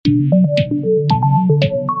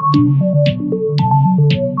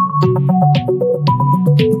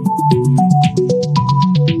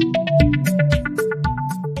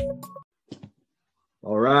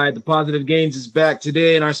The Positive Gains is back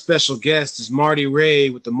today, and our special guest is Marty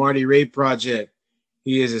Ray with the Marty Ray Project.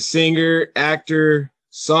 He is a singer, actor,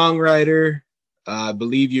 songwriter. I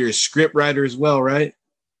believe you're a script writer as well, right?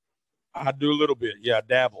 I do a little bit. Yeah, I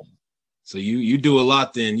dabble. So you do a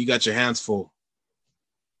lot then. You got your hands full.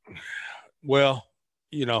 Well,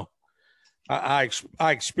 you know, I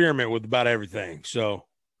experiment with about everything. So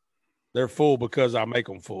they're full because I make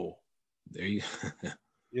them full. There you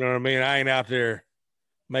You know what I mean? I ain't out there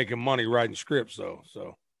making money writing scripts though.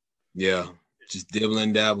 So yeah, just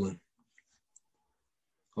dibbling, dabbling.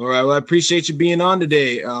 All right. Well, I appreciate you being on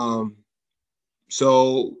today.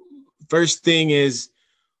 So first thing is,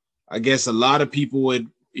 I guess a lot of people would,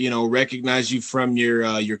 recognize you from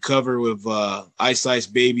your cover with Ice Ice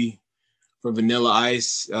Baby for Vanilla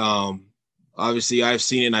Ice. Obviously I've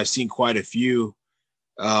seen it and I've seen quite a few.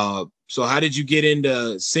 So how did you get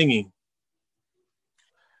into singing?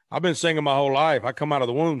 I've been singing my whole life. I come out of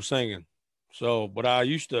the womb singing. So, but I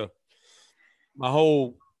used to, my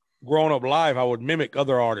whole growing up life, I would mimic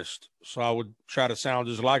other artists. So I would try to sound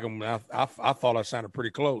just like them. I thought I sounded pretty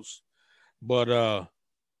close, but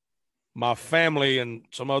my family and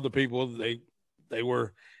some other people, they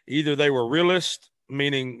were realist,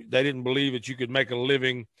 meaning they didn't believe that you could make a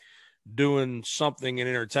living doing something in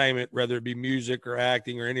entertainment, whether it be music or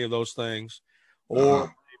acting or any of those things, or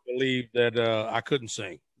they believed that I couldn't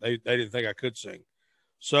sing. They didn't think I could sing.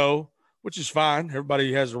 So, which is fine.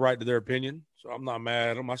 Everybody has the right to their opinion. So I'm not mad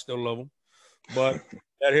at them. I still love them. But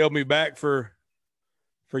that held me back for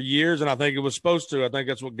years, and I think it was supposed to. I think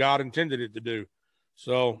that's what God intended it to do.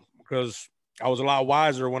 So, because I was a lot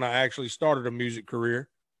wiser when I actually started a music career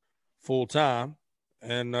full time,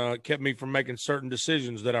 and kept me from making certain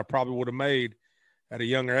decisions that I probably would have made at a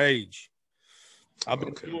younger age. I've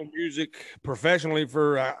been doing music professionally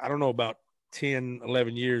for, I don't know, about 10,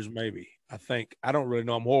 11 years, maybe. I think. I don't really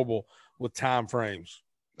know. I'm horrible with time frames.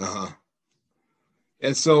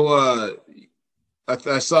 And so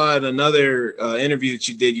I saw in another interview that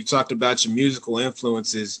you did, you talked about your musical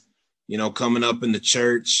influences, coming up in the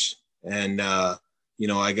church. And, I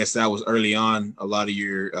guess that was early on, a lot of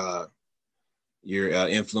your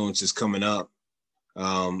influences coming up.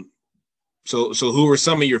 So who were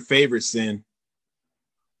some of your favorites then?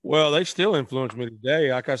 Well, they still influence me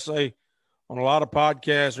today. Like I say, on a lot of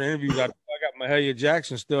podcasts or interviews, I got Mahalia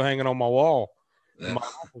Jackson still hanging on my wall. Yeah. My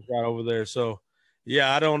office right over there. So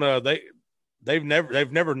yeah, I don't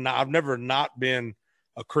I've never not been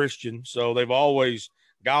a Christian. So they've always,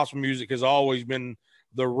 gospel music has always been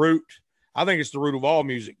the root. I think it's the root of all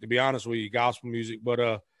music, to be honest with you, gospel music.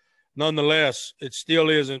 But nonetheless, it still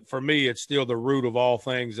isn't, for me, it's still the root of all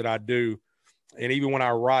things that I do. And even when I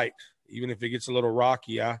write, even if it gets a little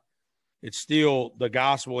rocky, it's still, the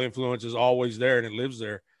gospel influence is always there and it lives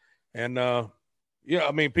there. And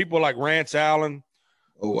people like Rance Allen.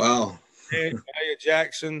 Oh, wow. Mahalia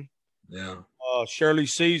Jackson. Yeah. Shirley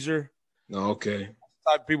Caesar. Oh, okay.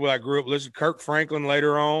 Type of people I grew up listening. Kirk Franklin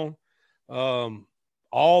later on.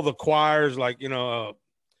 All the choirs, like,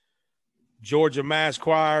 Georgia Mass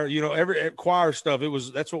Choir, every choir stuff.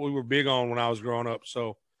 That's what we were big on when I was growing up.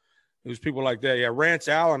 So it was people like that. Yeah. Rance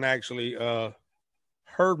Allen actually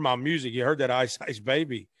heard my music. He heard that Ice Ice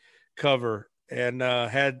Baby cover and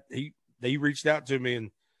he reached out to me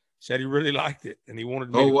and said he really liked it. And he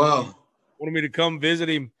wanted me to come visit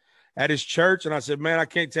him at his church. And I said, man, I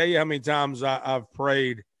can't tell you how many times I've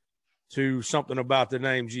prayed to something about the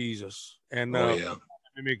name Jesus. And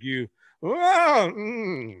mimic you. Well,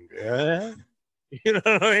 yeah. You know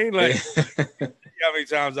what I mean? Like, how many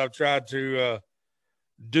times I've tried to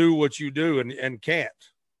do what you do and can't.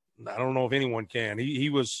 I don't know if anyone can.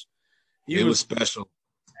 He was special.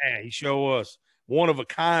 Man, he sure was one of a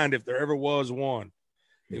kind, if there ever was one.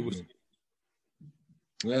 It was.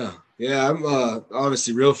 Yeah. I'm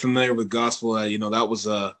obviously real familiar with gospel. That was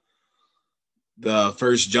the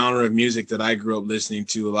first genre of music that I grew up listening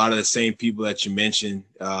to. A lot of the same people that you mentioned.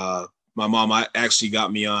 My mom actually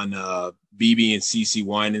got me on BB and CC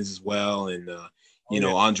Winans as well, and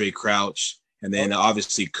Andre Crouch, and then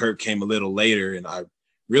obviously Kirk came a little later, and I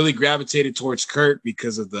really gravitated towards Kirk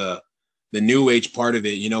because of the new age part of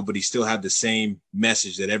it, but he still had the same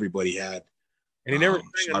message that everybody had. And he never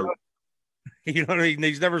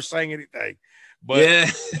he's never sang anything. But yeah,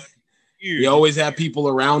 he always had people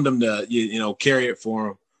around him to carry it for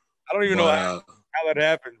him. I don't even know how that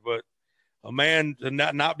happened, but a man to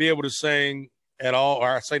not be able to sing at all, or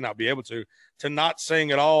I say not be able to not sing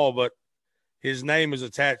at all, but his name is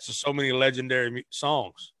attached to so many legendary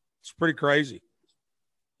songs. It's pretty crazy.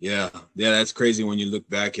 Yeah, that's crazy when you look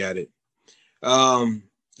back at it.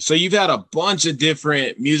 So you've had a bunch of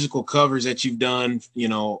different musical covers that you've done, you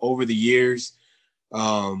know, over the years.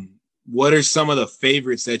 What are some of the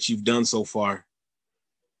favorites that you've done so far?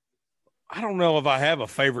 I don't know if I have a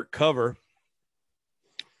favorite cover.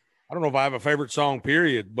 I don't know if I have a favorite song,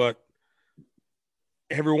 period, but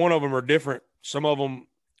every one of them are different. Some of them,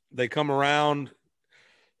 they come around.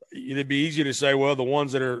 It'd be easy to say, well, the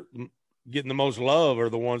ones that are getting the most love are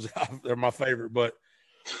the ones that are my favorite, but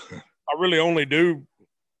I really only do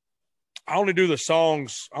the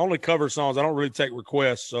songs. I only cover songs. I don't really take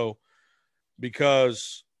requests. So,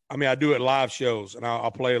 because I mean, I do it live shows, and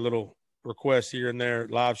I'll play a little request here and there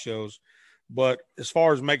at live shows. But as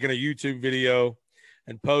far as making a YouTube video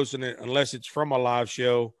and posting it, unless it's from a live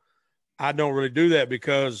show, I don't really do that,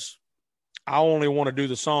 because I only want to do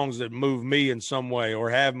the songs that move me in some way or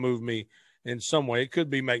have moved me in some way. It could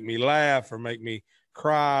be make me laugh or make me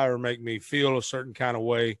cry or make me feel a certain kind of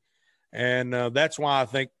way. And that's why I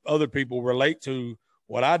think other people relate to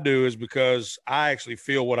what I do, is because I actually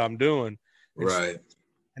feel what I'm doing. Right.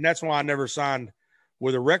 And that's why I never signed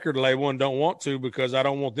with a record label and don't want to, because I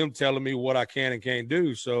don't want them telling me what I can and can't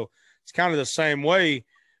do. So it's kind of the same way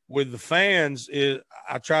with the fans.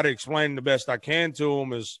 I try to explain the best I can to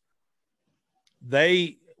them is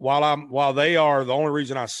while they are the only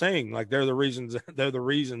reason I sing, like they're the reason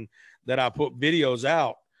that I put videos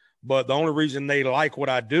out. But the only reason they like what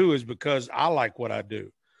I do is because I like what I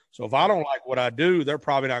do. So if I don't like what I do, they're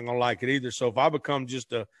probably not going to like it either. So if I become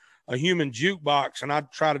just a human jukebox and I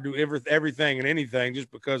try to do everything and anything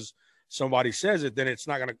just because somebody says it, then it's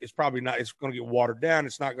going to get watered down.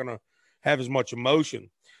 It's not going to have as much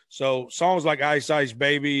emotion. So songs like Ice Ice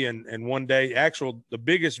Baby and One Day, the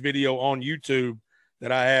biggest video on YouTube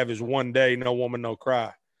that I have is One Day, No Woman, No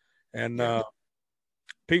Cry. And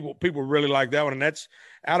people really like that one. And that's,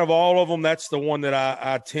 out of all of them, that's the one that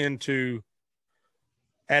I tend to,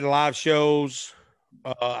 at live shows,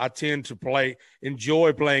 I tend to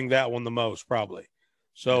enjoy playing that one the most, probably.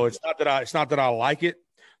 So it's not that I like it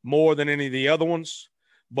more than any of the other ones,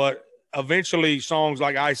 but eventually songs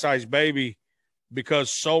like Ice Ice Baby,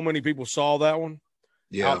 because so many people saw that one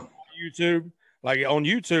on YouTube. Like on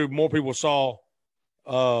YouTube, more people saw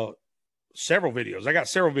several videos. I got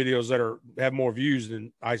several videos that have more views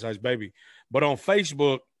than Ice Ice Baby. But on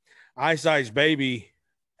Facebook, Ice Ice Baby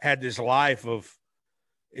had this life of,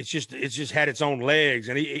 it's just had its own legs,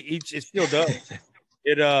 and it still does.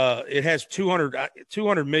 It has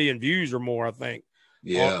 200 million views or more, I think.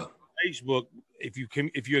 Yeah. On Facebook, if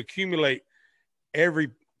you accumulate every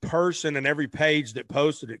person and every page that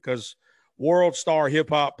posted it, because World Star Hip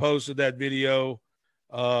Hop posted that video,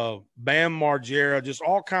 Bam Margera, just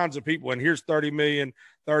all kinds of people. And here's 30 million,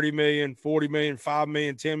 40 million, 5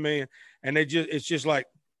 million, 10 million. And it's just like,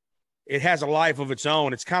 it has a life of its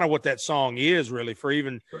own. It's kind of what that song is, really, for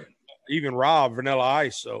even Rob, Vanilla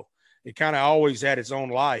Ice. So it kind of always had its own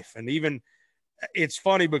life. And even, it's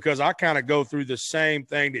funny because I kind of go through the same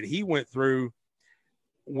thing that he went through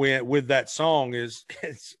with that song.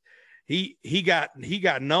 He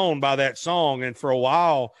got known by that song, and for a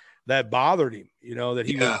while that bothered him, that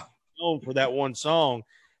he was known for that one song.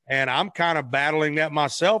 And I'm kind of battling that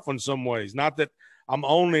myself in some ways. Not that I'm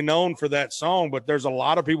only known for that song, but there's a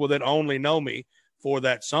lot of people that only know me for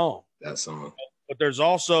that song. But there's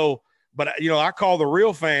also, I call the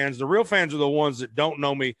real fans are the ones that don't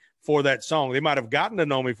know me for that song. They might have gotten to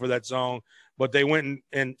know me for that song, but they went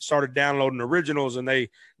and started downloading originals, and they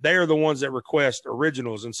are the ones that request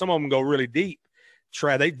originals. And some of them go really deep.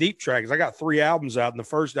 They deep tracks. I got 3 albums out, and the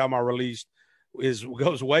first album I released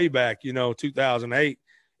goes way back, 2008.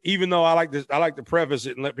 Even though I like to preface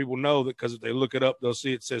it and let people know that, because if they look it up, they'll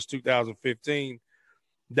see it says 2015.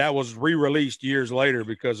 That was re-released years later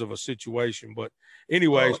because of a situation. But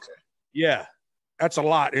anyways, yeah, that's a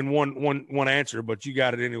lot in one answer, but you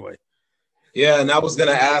got it anyway. Yeah, and I was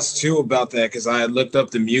gonna ask too about that, because I had looked up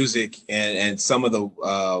the music and some of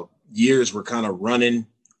the years were kind of running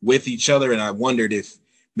with each other, and I wondered if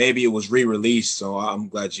maybe it was re-released. So I'm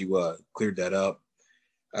glad you cleared that up.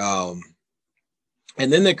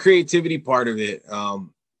 And then the creativity part of it.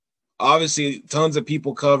 Obviously, tons of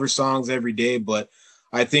people cover songs every day, but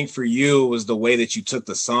I think for you, it was the way that you took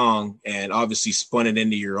the song and obviously spun it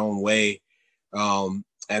into your own way. And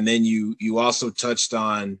then you also touched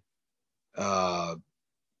on the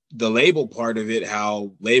label part of it,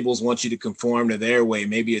 how labels want you to conform to their way.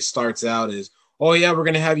 Maybe it starts out as, oh yeah, we're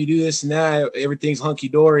going to have you do this and that. Everything's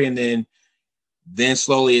hunky-dory. And then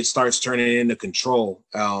slowly it starts turning into control.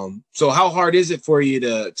 So how hard is it for you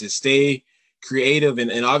to stay creative?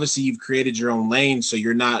 And obviously you've created your own lane, so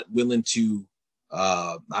you're not willing to,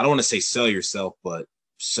 I don't want to say sell yourself, but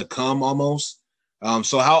succumb almost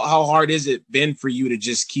So how hard has it been for you to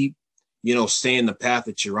just keep, staying the path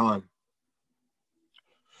that you're on?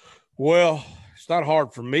 Well, it's not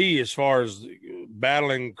hard for me as far as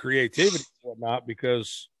battling creativity and whatnot,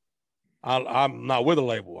 because I'm not with a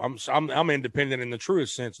label. I'm independent in the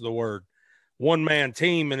truest sense of the word. One man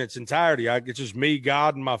team in its entirety. It's just me,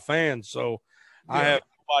 God, and my fans. So I have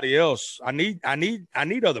nobody else. I need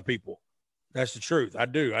other people. That's the truth. I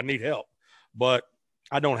do. I need help, but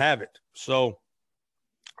I don't have it. So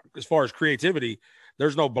as far as creativity,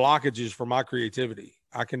 there's no blockages for my creativity.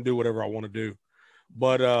 I can do whatever I want to do.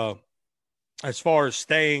 But as far as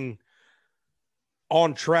staying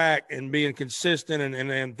on track and being consistent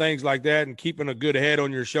and things like that, and keeping a good head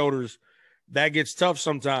on your shoulders, that gets tough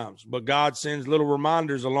sometimes. But God sends little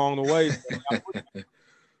reminders along the way.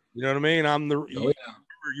 You know what I mean? You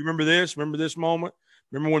remember this? Remember this moment?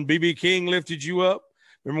 Remember when B.B. King lifted you up?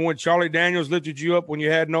 Remember when Charlie Daniels lifted you up when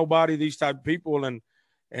you had nobody? These type of people, and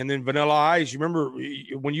then Vanilla Ice. You remember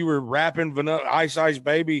when you were rapping Vanilla Ice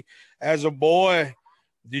Baby as a boy?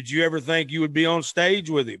 Did you ever think you would be on stage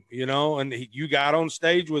with him? And you got on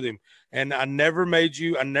stage with him, and I never made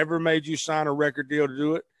you sign a record deal to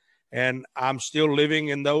do it. And I'm still living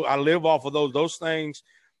in those. I live off of those things,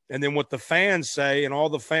 and then what the fans say, and all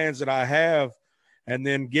the fans that I have, and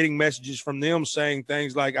then getting messages from them saying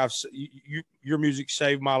things like, your music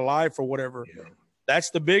saved my life or whatever. Yeah.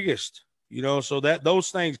 That's the biggest, so that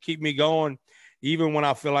those things keep me going, even when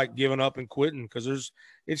I feel like giving up and quitting, because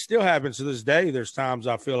it still happens to this day. There's times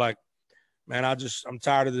I feel like, man, I'm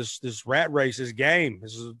tired of this rat race, this game.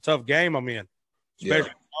 This is a tough game I'm in,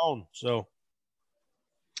 especially on. So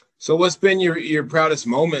what's been your proudest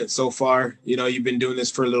moment so far? You've been doing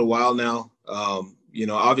this for a little while now.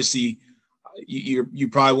 Obviously you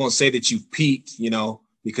probably won't say that you've peaked,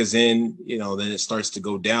 because then it starts to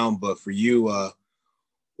go down. But for you,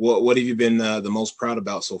 what have you been the most proud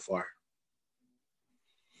about so far?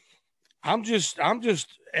 I'm just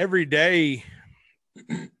every day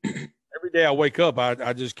I wake up,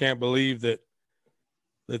 I just can't believe that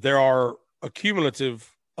there are a cumulative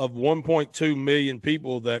of 1.2 million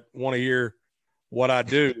people that want to hear what I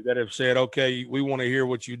do, that have said, okay, we want to hear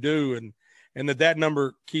what you do. And that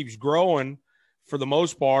number keeps growing for the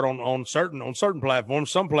most part on certain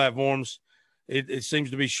platforms. Some platforms, it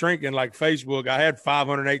seems to be shrinking, like Facebook. I had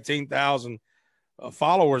 518,000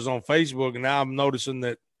 followers on Facebook, and now I'm noticing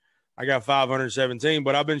that I got 517,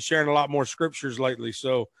 but I've been sharing a lot more scriptures lately.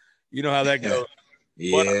 So you know how that goes.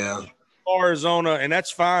 Yeah. Arizona, and that's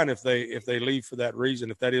fine if they leave for that reason.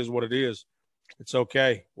 If that is what it is, it's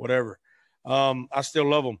okay, whatever. I still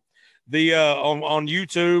love them. On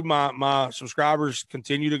YouTube, my subscribers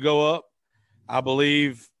continue to go up. I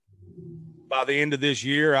believe by the end of this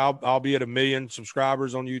year, I'll be at 1 million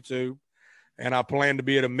subscribers on YouTube, and I plan to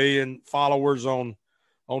be at 1 million followers on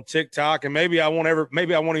TikTok. And maybe I won't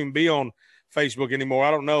even be on Facebook anymore.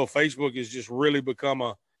 I don't know. Facebook has just really become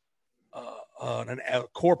a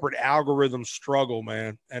corporate algorithm struggle,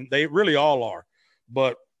 man. And they really all are.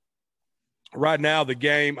 But right now,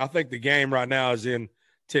 I think the game right now is in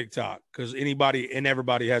TikTok, because anybody and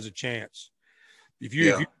everybody has a chance. If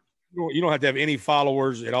you don't have to have any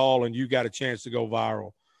followers at all, and you got a chance to go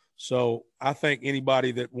viral. So I think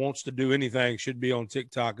anybody that wants to do anything should be on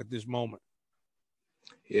TikTok at this moment.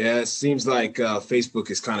 Yeah, it seems like Facebook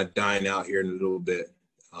is kind of dying out here in a little bit.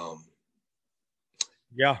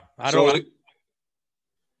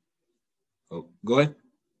 Go ahead.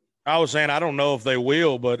 I was saying I don't know if they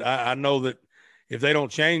will, but I know that if they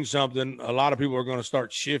don't change something, a lot of people are going to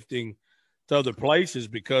start shifting to other places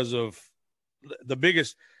because of the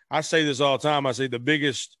biggest. I say this all the time. I say the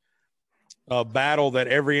biggest battle that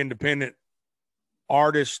every independent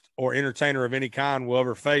artist or entertainer of any kind will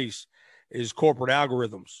ever face is corporate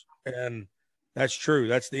algorithms. And that's true.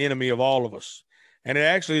 That's the enemy of all of us. And it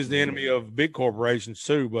actually is the enemy of big corporations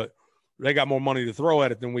too, but they got more money to throw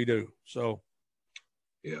at it than we do. So,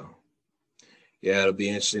 yeah, it'll be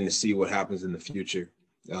interesting to see what happens in the future.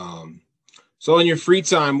 So in your free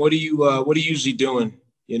time, what are you usually doing?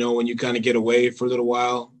 When you kind of get away for a little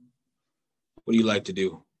while, what do you like to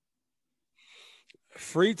do?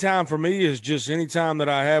 Free time for me is just any time that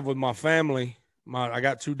I have with my family. I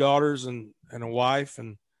got 2 daughters and a wife,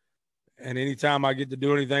 and anytime I get to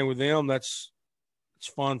do anything with them, it's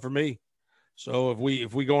fun for me. So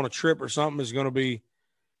if we go on a trip or something, it's going to be,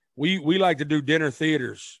 we like to do dinner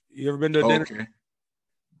theaters. You ever been to a dinner? Okay.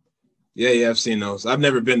 Yeah, I've seen those. I've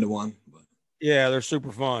never been to one. But. Yeah, they're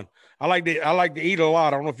super fun. I like to eat a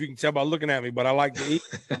lot. I don't know if you can tell by looking at me, but I like to eat.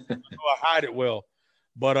 I hide it well.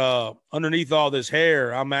 But underneath all this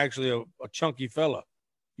hair, I'm actually a chunky fella.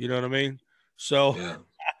 You know what I mean? So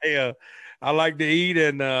yeah. I like to eat,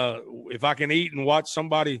 and if I can eat and watch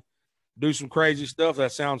somebody do some crazy stuff,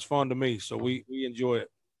 that sounds fun to me. So we enjoy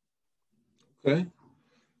it. Okay.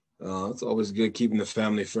 It's always good keeping the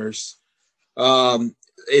family first.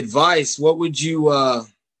 Advice, what would you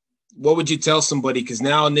tell somebody? Because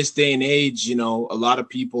now in this day and age, you know, a lot of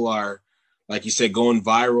people are, like you said, going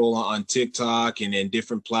viral on TikTok and in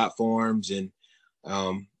different platforms. And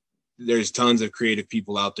there's tons of creative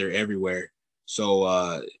people out there everywhere.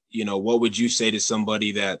 So, you know, what would you say to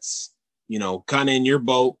somebody that's, you know, kind of in your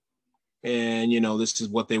boat and, you know, this is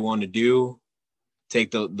what they want to do?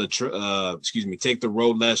 Take the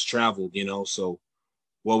road less traveled, you know? So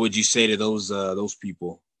what would you say to those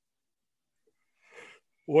people?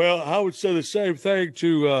 Well, I would say the same thing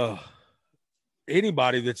to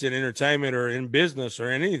anybody that's in entertainment or in business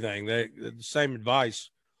or in anything. The same advice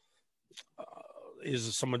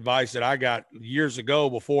is some advice that I got years ago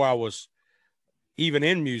before I was even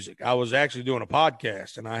in music. I was actually doing a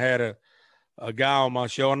podcast, and I had a guy on my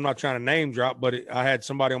show. I'm not trying to name drop, but I had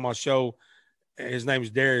somebody on my show. His name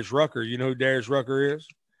is Darius Rucker. You know who Darius Rucker is?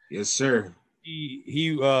 Yes, sir.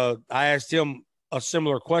 I asked him a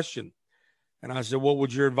similar question. And I said, what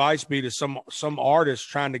would your advice be to some artist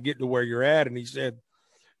trying to get to where you're at? And he said,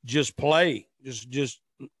 just play. Just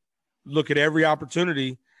look at every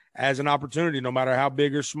opportunity as an opportunity, no matter how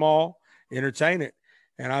big or small, entertain it.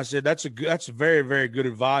 And I said, that's very, very good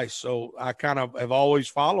advice. So I kind of have always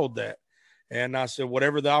followed that. And I said,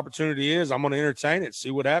 whatever the opportunity is, I'm going to entertain it,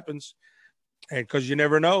 see what happens. And because you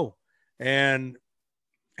never know. And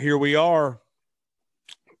here we are,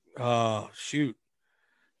 10,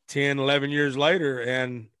 11 years later.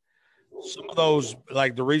 And some of those,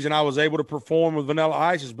 like the reason I was able to perform with Vanilla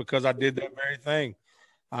Ice is because I did that very thing.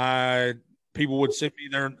 People would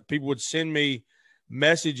send me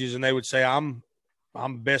messages and they would say, I'm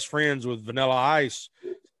best friends with Vanilla Ice.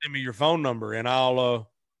 Send me your phone number and I'll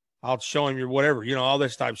show him your whatever, you know, all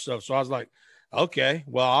this type of stuff. So I was like, okay,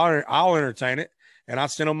 well, I'll entertain it. And I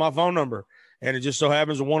sent him my phone number. And it just so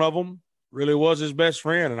happens one of them really was his best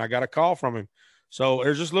friend. And I got a call from him. So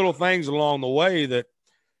there's just little things along the way that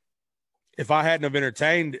if I hadn't have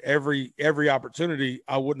entertained every opportunity,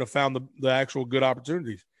 I wouldn't have found the actual good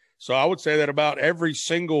opportunities. So I would say that about every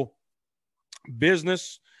single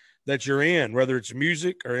business that you're in, whether it's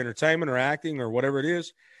music or entertainment or acting or whatever it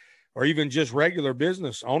is, or even just regular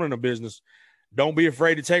business, owning a business, don't be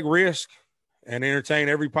afraid to take risk and entertain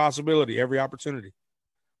every possibility, every opportunity.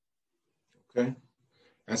 Okay.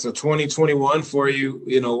 And so 2021 for you,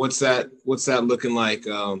 you know, what's that looking like?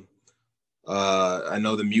 I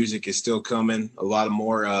know the music is still coming, a lot of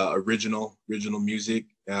more original music.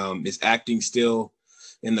 Is acting still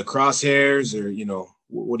in the crosshairs, or, you know,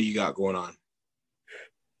 what do you got going on?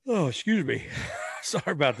 Oh, excuse me.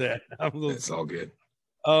 Sorry about that. It's all good.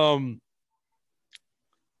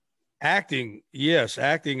 Acting, yes,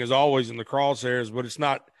 acting is always in the crosshairs, but it's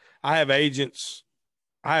not. I have acting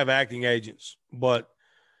agents, but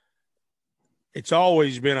it's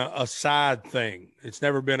always been a side thing. It's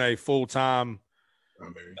never been a full-time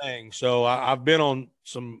thing. So I've been on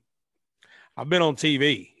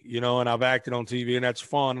TV, you know, and I've acted on TV, and that's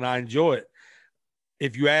fun, and I enjoy it.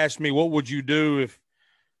 If you ask me, what would you do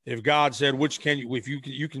if God said, if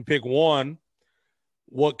you can pick one,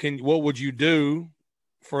 what would you do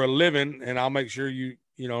for a living? And I'll make sure you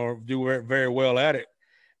do very, very well at it.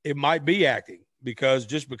 It might be acting, because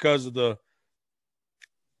of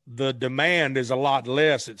the demand is a lot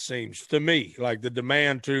less, it seems to me. Like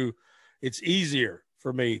it's easier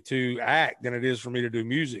for me to act than it is for me to do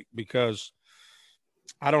music, because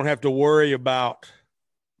I don't have to worry about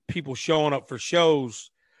people showing up for shows.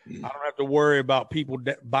 I don't have to worry about people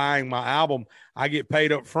buying my album. I get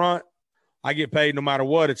paid up front. I get paid no matter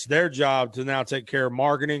what. It's their job to now take care of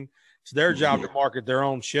marketing. It's their job to market their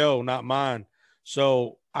own show, not mine.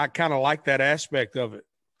 So I kind of like that aspect of it.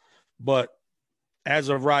 But as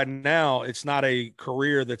of right now, it's not a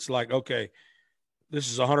career that's like, okay,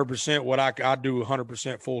 this is 100% what I do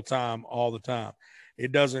 100% full time all the time.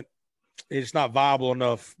 It's not viable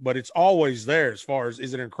enough, but it's always there. As far as,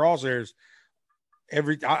 is it in crosshairs?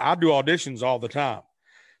 I do auditions all the time.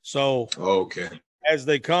 So okay, as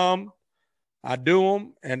they come, I do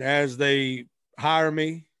them. And as they hire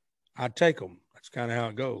me, I take them. That's kind of how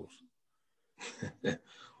it goes.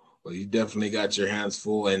 Well, you definitely got your hands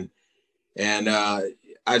full. And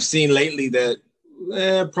I've seen lately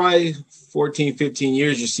that probably 14, 15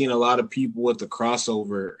 years, you've seen a lot of people with the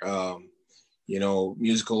crossover, you know,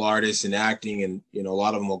 musical artists and acting, and, you know, a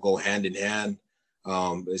lot of them will go hand in hand.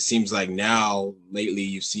 It seems like now lately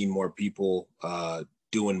you've seen more people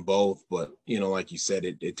doing both, but, you know, like you said,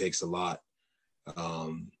 it takes a lot.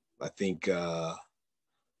 I think God,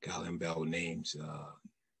 I'm bad with names.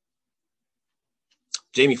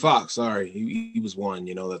 Jamie Foxx, sorry, he was one,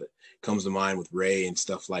 you know, that comes to mind with Ray and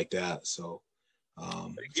stuff like that. So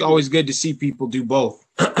it's always good to see people do both.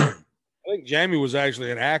 I think Jamie was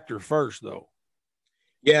actually an actor first, though.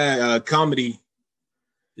 Yeah, comedy.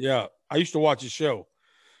 Yeah, I used to watch his show,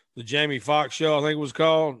 the Jamie Foxx show, I think it was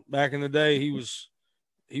called back in the day. He was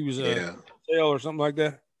a sale or something like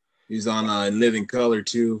that. He's on In Living Color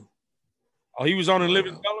too. Oh, he was on In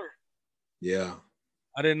Living Color? Yeah.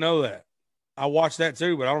 I didn't know that. I watched that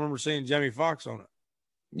too, but I don't remember seeing Jamie Foxx on it.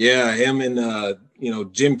 Yeah, him and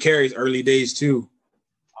Jim Carrey's early days too.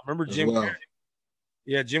 I remember Jim Carrey.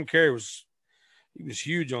 Yeah, Jim Carrey was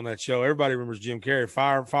huge on that show. Everybody remembers Jim Carrey,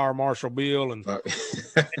 Fire Marshal Bill, and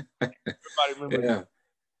everybody remembers.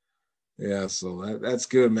 Yeah. So that's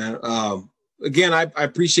good, man. Again, I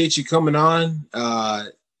appreciate you coming on.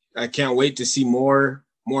 I can't wait to see more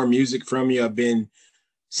music from you. I've been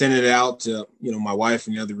sending it out to my wife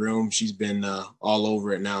in the other room. She's been all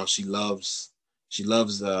over it now. She loves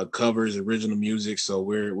covers, original music. So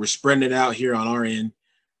we're spreading it out here on our end.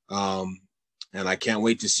 And I can't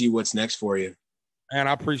wait to see what's next for you. And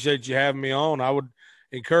I appreciate you having me on. I would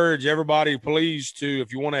encourage everybody, please,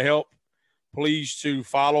 if you want to help, please to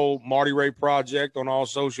follow Marty Ray Project on all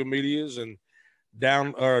social medias and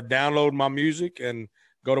download my music and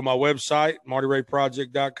go to my website,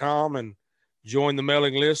 martyrayproject.com, and join the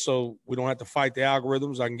mailing list so we don't have to fight the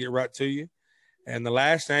algorithms. I can get right to you. And the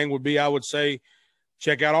last thing would be, I would say,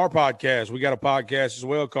 check out our podcast. We got a podcast as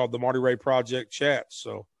well called the Marty Ray Project Chat.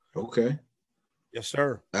 So, okay. Yes,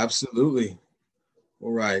 sir. Absolutely.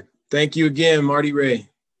 All right. Thank you again, Marty Ray.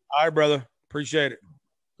 All right, brother. Appreciate it.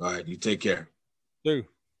 All right. You take care. Do.